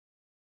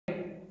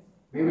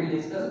we will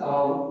discuss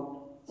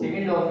about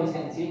second law of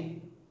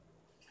efficiency.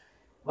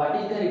 What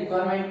is the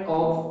requirement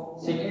of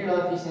second law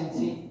of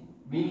efficiency?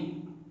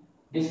 We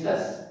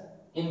discuss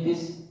in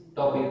this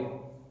topic.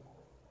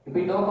 If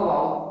we talk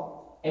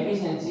about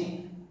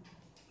efficiency,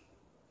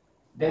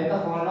 then the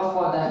formula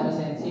for the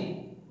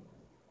efficiency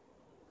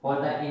for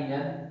the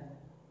engine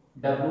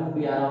W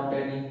we are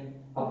obtaining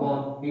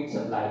upon heat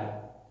supply.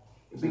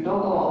 If we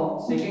talk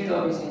about second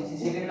law of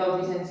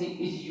efficiency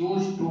is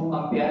used to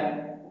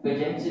compare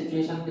present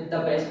situation with the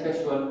best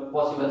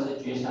possible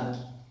situation.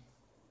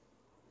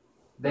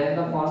 Then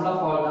the formula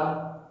for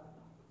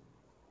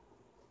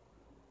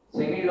the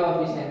second law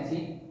of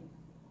efficiency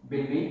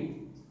will be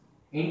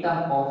in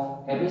terms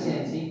of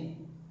efficiency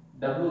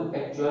W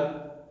actual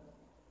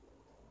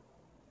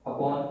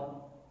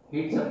upon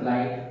heat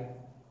supplied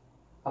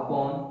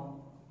upon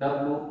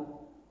W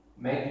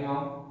maximum.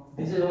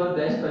 This is our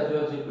best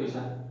possible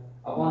situation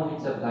upon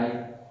heat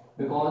supply,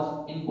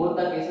 because in both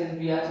the cases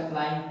we are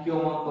supplying Q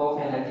amount of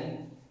energy.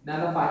 Then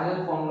the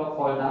final formula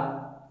for the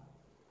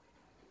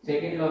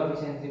second law of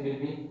efficiency will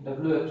be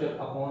W actual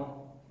upon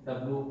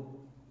W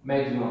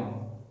maximum.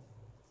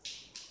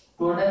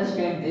 To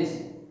understand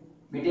this,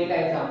 we take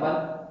an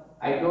example.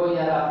 I draw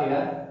here a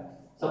figure.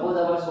 Suppose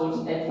our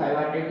source at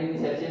 500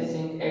 degrees Celsius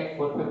sink at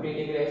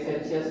 450 degrees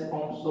Celsius.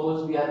 From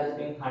source we are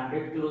receiving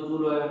 100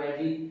 kilojoule of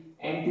energy,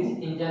 and this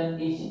engine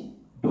is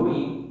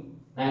doing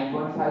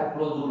 9.5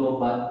 kilojoule of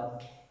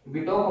work. If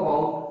we talk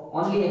about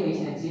only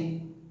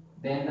efficiency,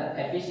 then the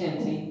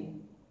efficiency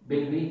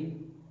will be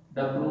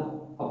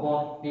W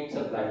upon heat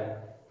supply.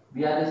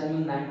 We are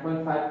receiving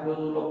 9.5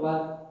 kilojoule of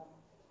work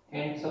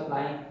and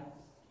supplying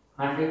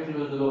 100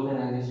 kilojoule of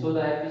energy. So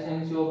the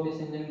efficiency of this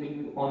engine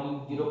will be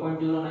only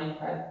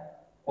 0.095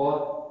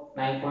 or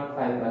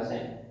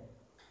 9.5%.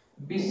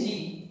 We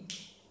see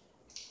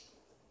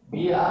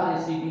we are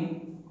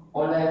receiving,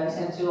 or the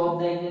efficiency of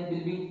the engine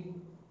will be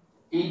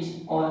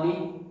each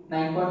only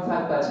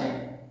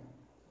 9.5%.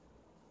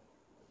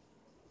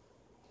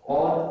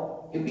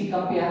 Or if we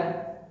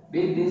compare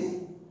with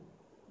this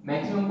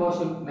maximum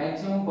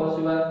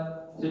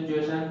possible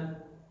situation,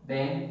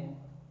 then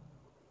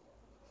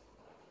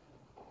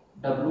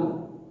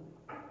W,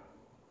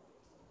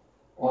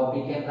 or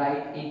we can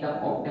write in terms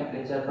of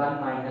temperature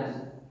 1 minus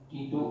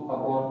T2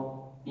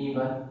 upon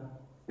T1,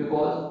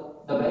 because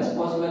the best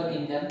possible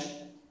engine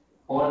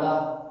or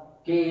the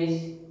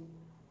case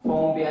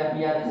from where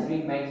we are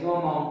receiving maximum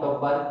amount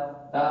of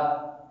work,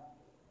 the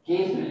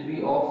case will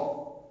be of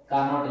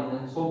Carnot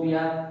engine. So we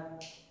are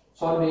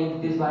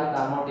solving this by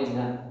Carnot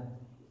engine.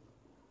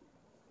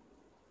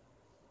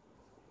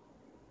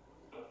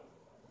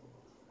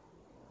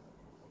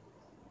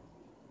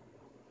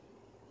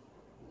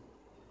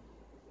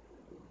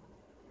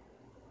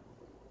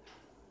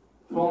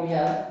 From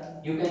here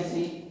you can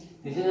see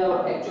this is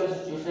our actual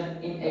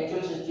situation. In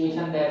actual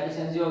situation the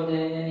efficiency of the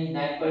engine is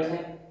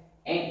 9%,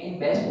 and in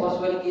best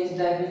possible case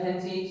the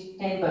efficiency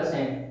is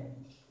 10%.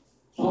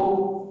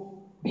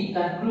 So we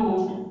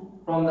conclude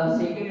from the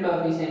second law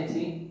of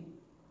efficiency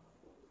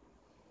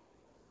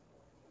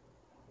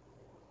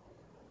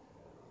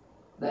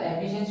the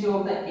efficiency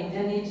of the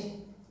engine is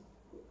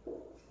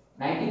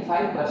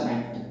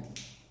 95%.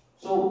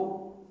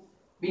 So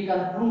we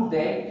conclude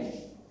that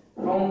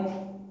from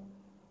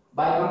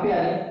by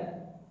comparing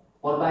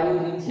or by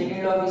using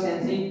second law of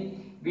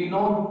efficiency, we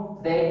know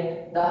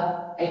that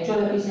the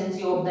actual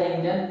efficiency of the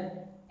engine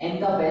in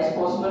the best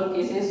possible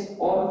cases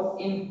or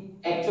in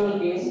actual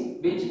case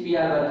which we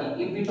are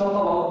working. If we talk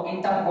about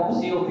in terms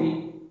of COP,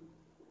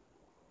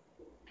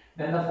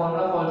 then the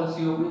formula for the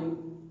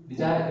COP,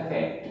 desired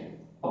effect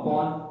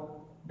upon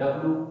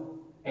W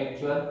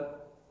actual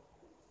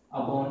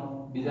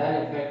upon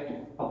desired effect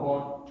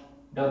upon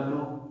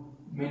W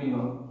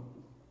minimum.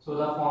 So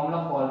the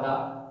formula for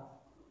the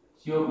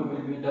COP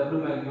will be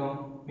W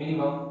maximum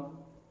minimum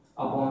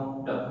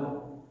upon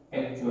W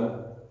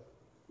actual.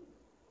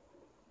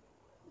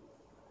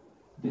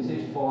 This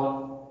is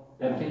for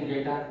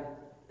refrigerator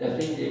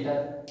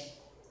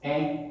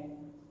and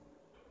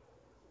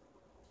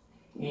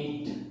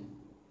heat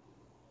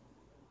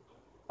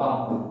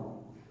pump.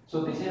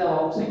 So this is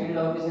about second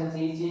law of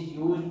efficiency. It is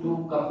used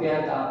to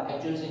compare the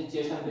actual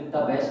situation with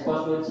the best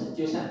possible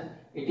situation.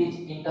 It is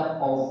in terms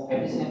of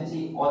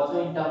efficiency,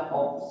 also in terms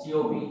of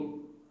COP.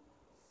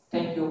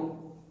 Thank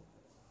you.